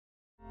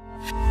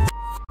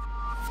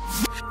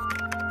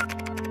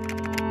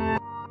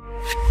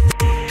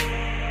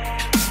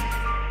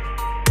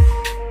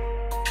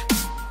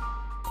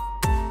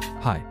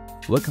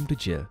Welcome to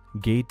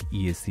GATE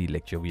ESE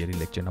lecture. We are in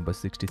lecture number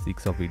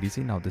 66 of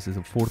EDC. Now this is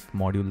the fourth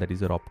module, that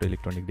is your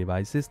optoelectronic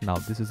devices. Now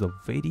this is a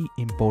very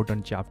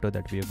important chapter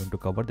that we are going to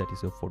cover, that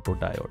is your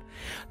photodiode.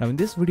 Now in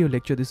this video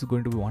lecture, this is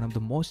going to be one of the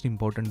most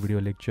important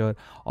video lecture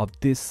of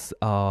this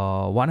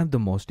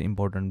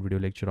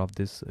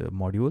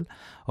module.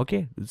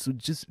 Okay, so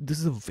just this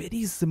is a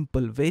very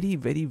simple,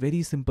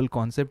 very simple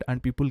concept,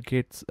 and people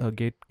get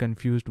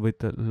confused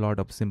with a lot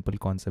of simple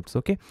concepts.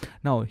 Okay,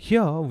 now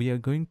here we are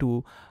going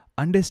to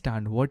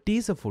understand what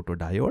is a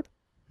photodiode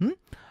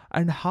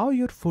and how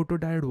your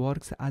photodiode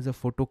works as a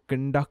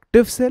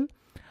photoconductive cell,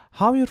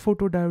 how your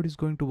photodiode is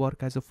going to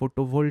work as a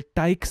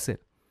photovoltaic cell.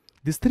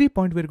 These 3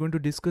 points we are going to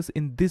discuss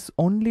in this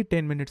only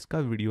 10 minutes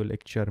ka video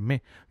lecture mein.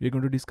 We are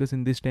going to discuss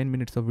in this 10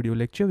 minutes of video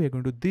lecture. We are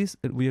going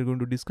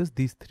to discuss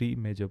these 3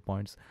 major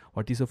points.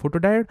 What is a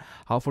photodiode?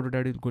 How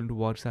photodiode is going to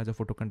work as a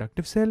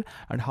photoconductive cell,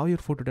 and how your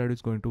photodiode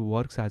is going to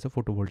work as a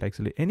photovoltaic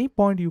cell. Any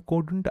point you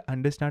couldn't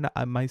understand,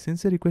 my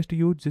sincere request to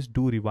you, just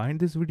do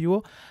rewind this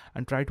video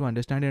and try to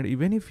understand it.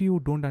 Even if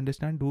you don't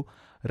understand, do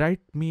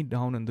write me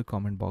down in the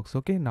comment box.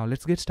 Okay, now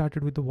let's get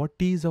started with what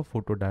is a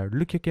photodiode.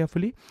 Look here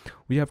carefully.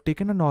 We have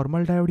taken a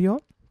normal diode here.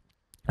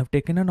 I've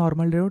taken a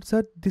normal diode,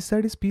 sir. This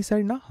side is P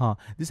side, na? Ha.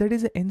 This side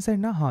is the N side,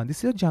 na? Ha.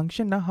 This is a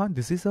junction, na? Ha.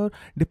 This is our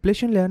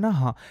depletion layer, na?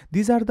 Ha.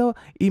 These are the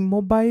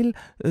immobile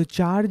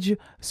charge,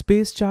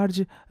 space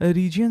charge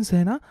regions,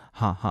 hai na?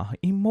 Ha ha.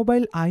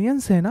 Immobile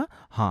ions, hai na?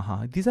 Ha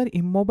ha. These are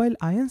immobile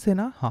ions, hai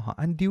na? Ha ha.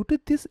 And due to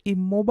this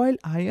immobile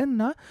ion,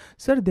 na,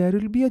 sir, there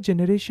will be a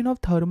generation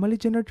of thermally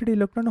generated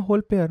electron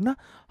hole pair, na?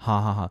 Ha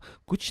ha ha.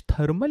 कुछ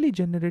thermally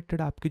generated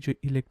आपके जो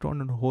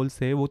electron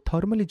holes है वो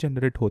thermally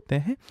generate होते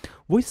हैं,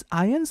 वो इस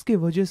ions के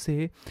वजह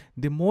से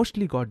they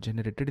mostly got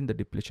generated in the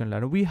depletion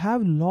layer. We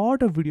have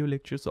lot of video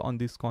lectures on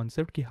this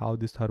concept ki how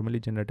this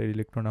thermally generated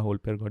electron hole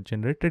pair got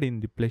generated in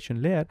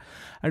depletion layer,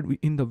 and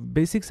in the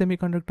basic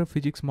semiconductor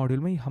physics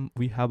module mein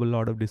we have a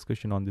lot of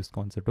discussion on this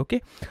concept.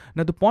 Okay,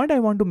 now the point I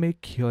want to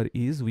make here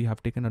is we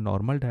have taken a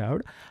normal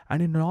diode,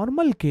 and in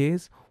normal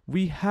case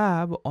we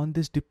have on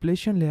this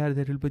depletion layer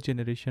there will be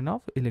generation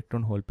of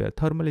electron hole pair,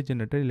 thermally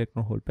generated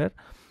electron hole pair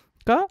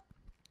का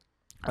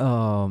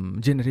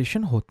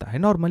generation होता है,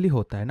 normally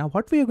होता है. Now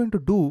what we are going to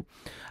do,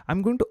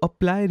 I'm going to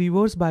apply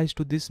reverse bias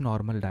to this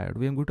normal diode.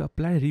 We are going to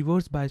apply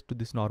reverse bias to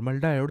this normal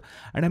diode,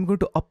 and I'm going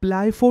to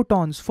apply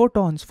photons to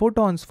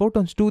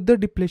the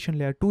depletion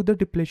layer,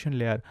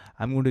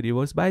 I'm going to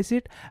reverse bias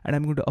it, and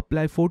I'm going to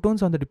apply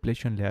photons on the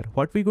depletion layer.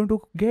 What we're going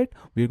to get?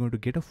 We're going to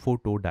get a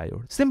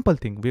photodiode. Simple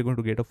thing. We're going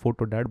to get a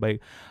photodiode by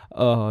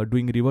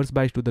doing reverse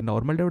bias to the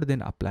normal diode,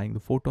 then applying the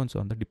photons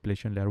on the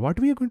depletion layer. What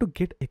we are going to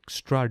get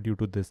extra due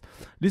to this?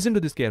 Listen to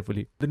this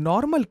carefully. The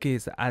normal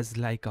case, as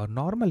like our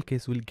normal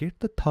case, will get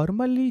the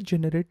thermally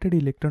generated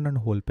electron and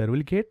hole pair.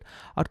 We'll get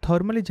our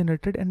thermally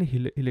generated and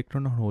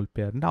electron and hole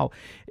pair. Now,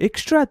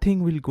 extra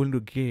thing we're going to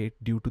get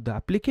due to the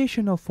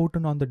application of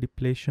photon on the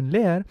depletion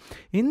layer.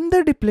 In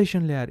the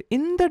depletion layer,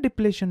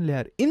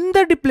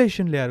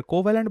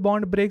 covalent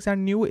bond breaks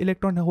and new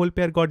electron and hole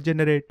pair got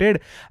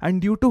generated,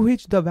 and due to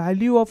which the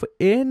value of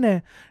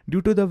N,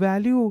 due to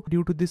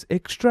this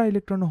extra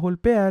electron hole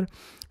pair,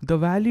 the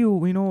value,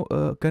 we know,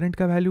 current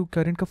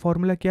का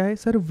formula क्या है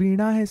sir?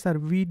 वीणा है sir,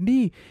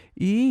 VD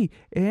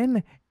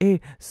ENA.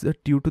 So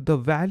due to the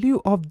value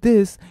of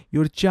this,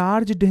 your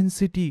charge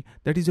density,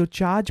 that is your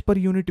charge per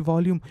unit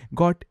volume,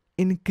 got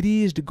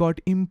increased, got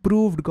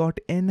improved, got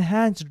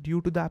enhanced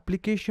due to the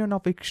application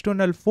of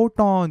external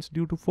photons.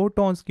 Due to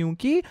photons,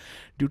 क्योंकि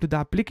due to the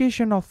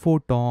application of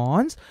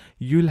photons,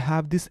 you'll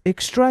have this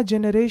extra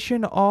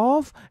generation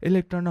of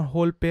electron and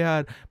hole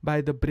pair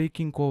by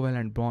breaking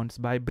covalent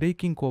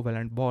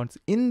bonds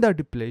in the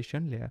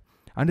depletion layer.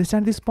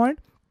 Understand this point?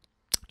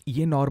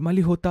 ये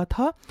normally होता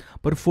था,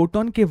 पर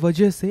photon के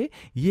वजह से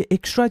ये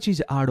extra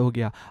चीज ऐड हो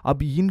गया.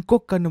 अब इनको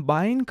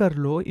कंबाइन कर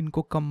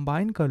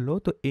लो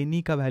तो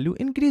Ni का वैल्यू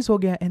इंक्रीज हो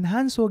गया,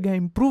 एनहांस हो गया,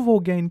 इंप्रूव हो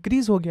गया,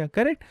 इंक्रीज हो गया.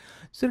 Correct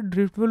sir?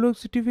 ड्रिफ्ट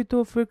वेलोसिटी भी तो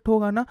अफेक्ट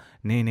होगा ना?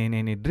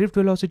 नहीं. Drift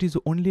velocity is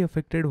only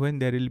affected when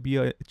there will be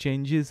a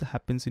changes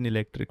happens in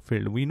electric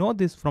field. We know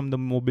this from the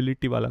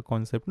mobility वाला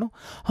कॉन्सेप्ट, नो?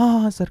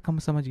 हाँ सर, कम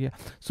समझ गया.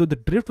 So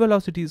the drift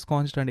velocity is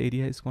constant,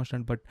 area is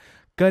constant, but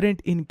current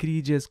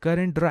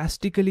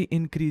drastically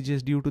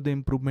increases due to the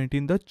improvement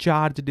in the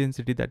charge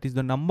density, that is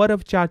the number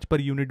of charge per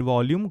unit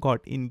volume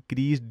got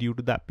increased due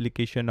to the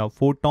application of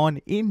photon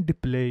in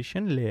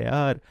depletion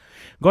layer.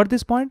 Got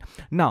this point?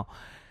 Now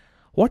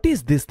what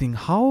is this thing?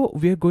 How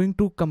we are going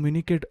to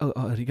communicate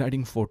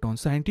regarding photon?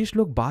 Scientist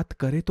लोग बात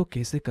करे तो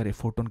कैसे करे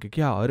photon के?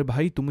 क्या अरे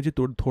भाई तू मुझे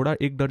थोड़ा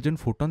 1 दर्जन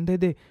फोटोन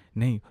दे?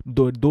 नहीं.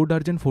 2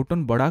 दर्जन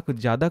फोटोन बड़ा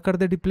ज्यादा कर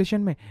दे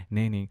डिप्लेशन में?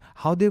 नहीं.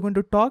 How they are going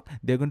to talk?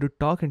 They are going to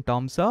talk in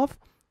terms of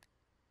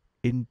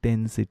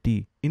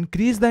intensity.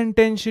 Increase the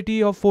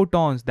intensity of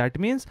photons. That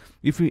means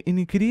if you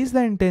increase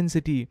the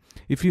intensity,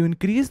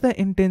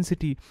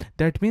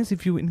 that means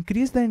if you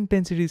increase the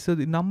intensity, so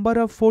the number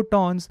of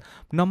photons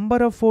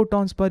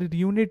per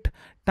unit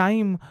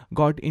time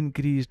got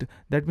increased.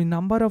 That means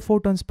number of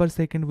photons per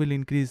second will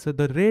increase. So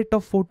the rate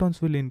of photons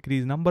will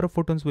increase, number of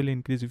photons will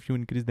increase if you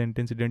increase the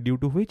intensity, and due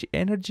to which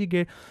energy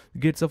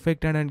gets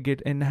affected and get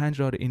enhanced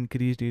or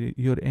increased.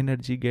 Your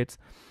energy gets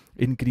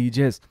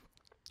increases.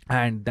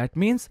 And that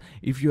means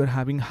if you are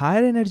having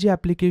higher energy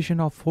application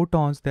of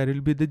photons, there will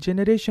be the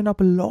generation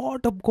of a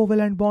lot of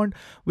covalent bond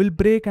will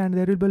break, and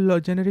there will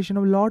be generation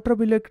of lot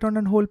of electron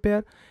and hole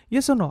pair.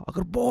 Yes or no?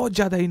 अगर बहुत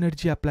ज़्यादा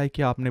energy apply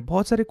किया आपने,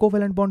 बहुत सारे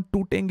covalent bond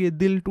टूटेंगे,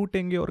 दिल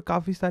टूटेंगे और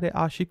काफ़ी सारे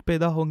आशिक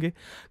पैदा होंगे.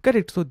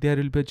 Correct. So there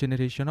will be a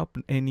generation of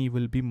Ne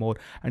will be more,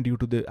 and due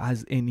to the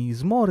as Ne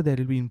is more, there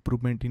will be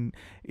improvement in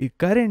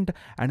current.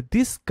 And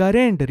this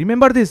current,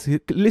 remember this,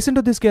 listen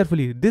to this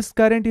carefully. This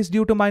current is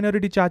due to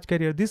minority charge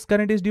carrier. This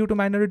current is due to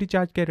minority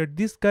charge carrier.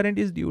 This current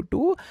is due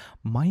to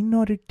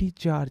minority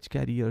charge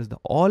carriers.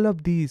 All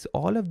of these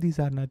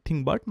are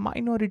nothing but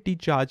minority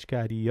charge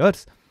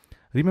carriers.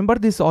 Remember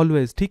this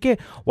always. Okay?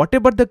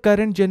 Whatever the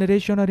current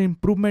generation or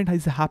improvement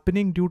is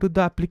happening due to the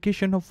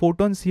application of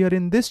photons here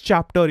in this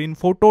chapter, in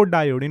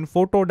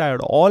photodiode,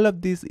 all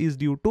of this is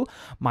due to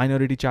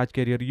minority charge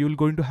carrier. You will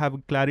going to have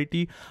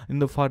clarity in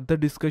the further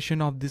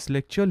discussion of this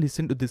lecture.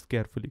 Listen to this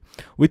carefully.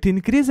 With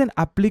increase in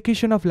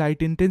application of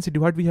light intensity,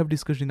 what we have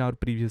discussed in our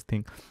previous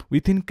thing,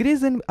 with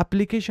increase in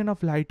application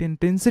of light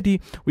intensity,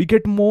 we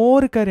get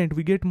more current.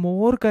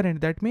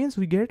 That means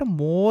we get a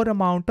more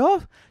amount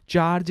of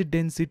charge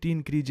density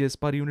increases.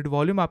 Per unit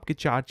volume आपके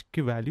charge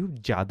के value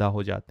ज़्यादा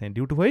हो जाते हैं,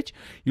 due to which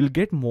you will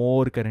get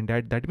more current.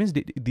 That means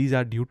these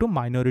are due to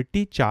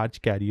minority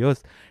charge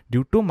carriers.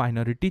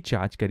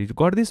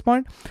 Got this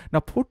point?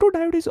 Now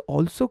photodiode is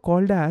also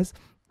called as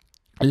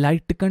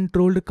light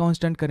controlled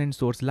constant current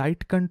source.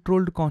 That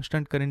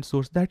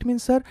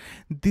means, sir,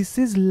 this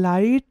is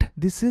light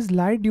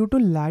due to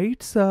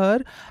light,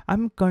 sir.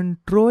 I'm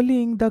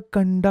controlling the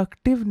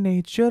conductive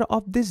nature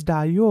of this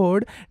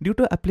diode due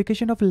to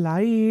application of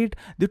light,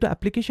 due to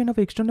application of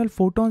external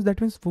photons.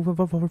 That means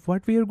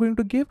what we are going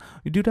to give,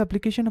 due to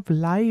application of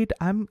light,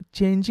 I'm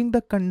changing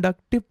the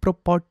conductive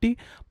property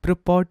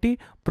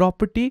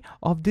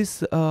of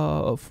this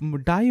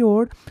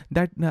diode,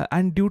 that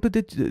and due to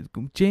the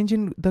change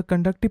in the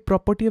conductive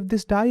property of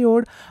this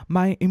diode,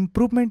 my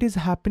improvement is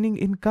happening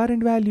in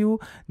current value.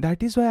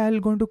 That is why I'll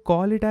going to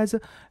call it as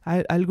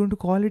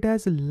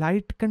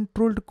light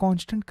controlled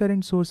constant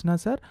current source. Na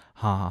sir?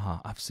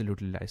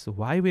 Absolutely right. So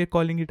why we are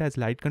calling it as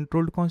light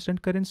controlled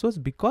constant current source?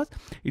 Because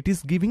it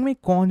is giving me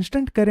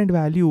constant current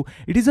value.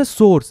 It is a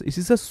source. It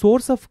is a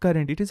source of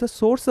current.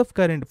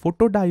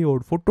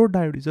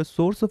 Photodiode is a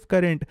source of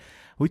current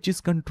which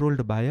is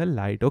controlled by a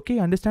light. Okay,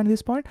 understand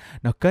this point?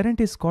 Now current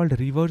is called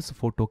reverse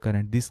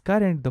photocurrent. This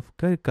current, the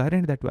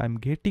current that I'm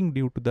getting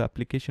due to the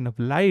application of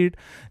light,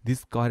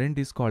 this current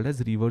is called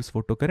as reverse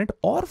photocurrent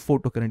or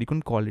photocurrent. You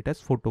can call it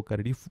as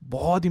photocurrent.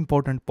 बहुत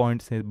important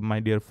points है my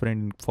dear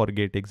friend for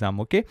GATE exam.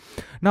 Okay,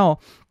 now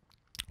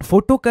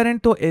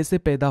photocurrent तो ऐसे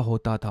पैदा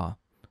होता था.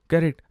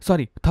 Correct,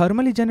 sorry,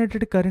 thermally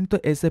generated current तो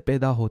ऐसे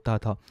पैदा होता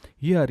था.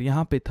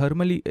 यहाँ पे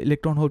थर्मली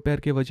इलेक्ट्रॉन होल पेयर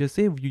के वजह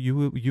से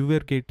you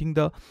are getting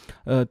the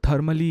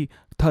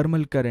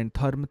thermal current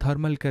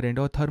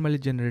or thermally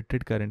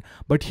generated current.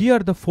 But here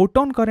the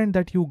photon current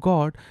that you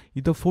got,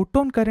 the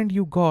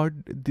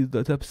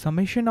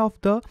summation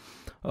of the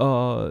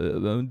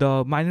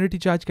minority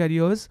charge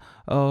carriers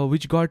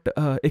which got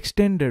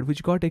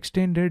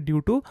extended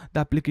due to the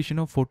application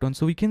of photons.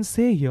 So we can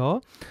say here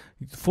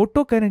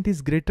photocurrent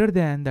is greater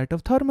than that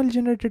of thermal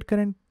generated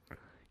current.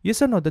 Yes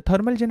or no? The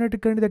thermal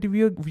generated current that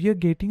we are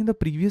getting in the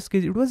previous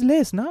case, it was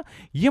less ना,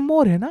 ये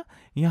more है ना.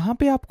 यहाँ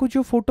पे आपको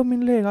जो photo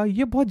मिलेगा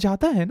ये बहुत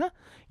ज़्यादा है ना,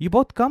 ये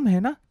बहुत कम है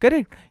ना.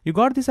 Correct? You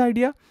got this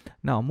idea?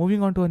 Now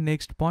moving on to our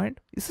next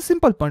point. It's a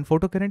simple point.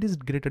 Photocurrent is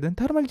greater than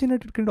thermal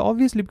generated current,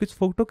 obviously, because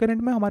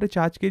photocurrent में हमारे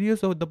charge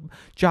carriers और the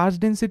charge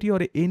density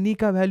और Ne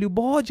का value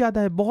बहुत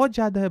ज़्यादा है.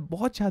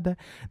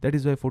 That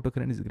is why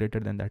photocurrent is greater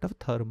than that of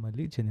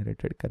thermally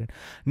generated current.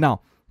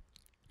 Now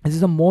this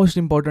is the most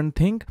important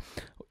thing.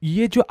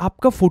 ये जो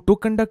आपका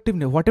photoconductive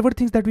ने, whatever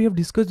things that we have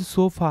discussed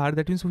so far,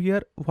 that means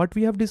what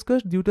we have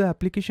discussed, due to the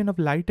application of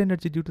light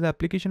energy, due to the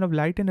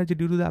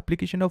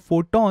application of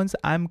photons,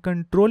 I am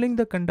controlling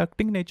the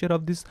conducting nature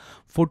of this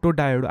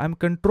photodiode. I am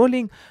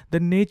controlling the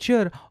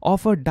nature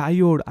of a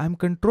diode. I am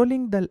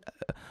controlling the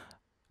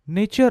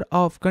nature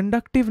of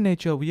conductive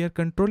nature. We are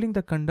controlling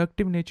the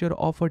conductive nature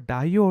of a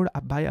diode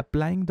by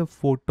applying the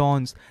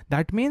photons.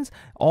 That means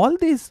all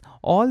this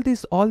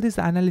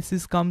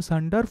analysis comes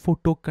under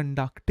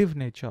photoconductive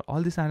nature.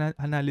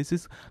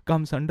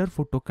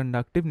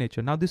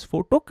 Now this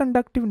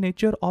photoconductive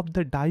nature of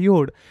the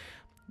diode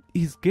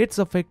gets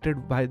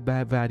affected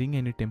by varying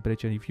any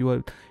temperature. If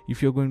you're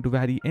going to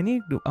vary any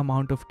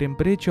amount of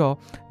temperature,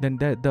 then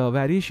the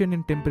variation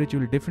in temperature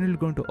will definitely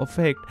going to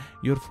affect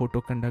your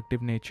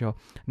photoconductive nature.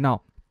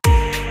 Now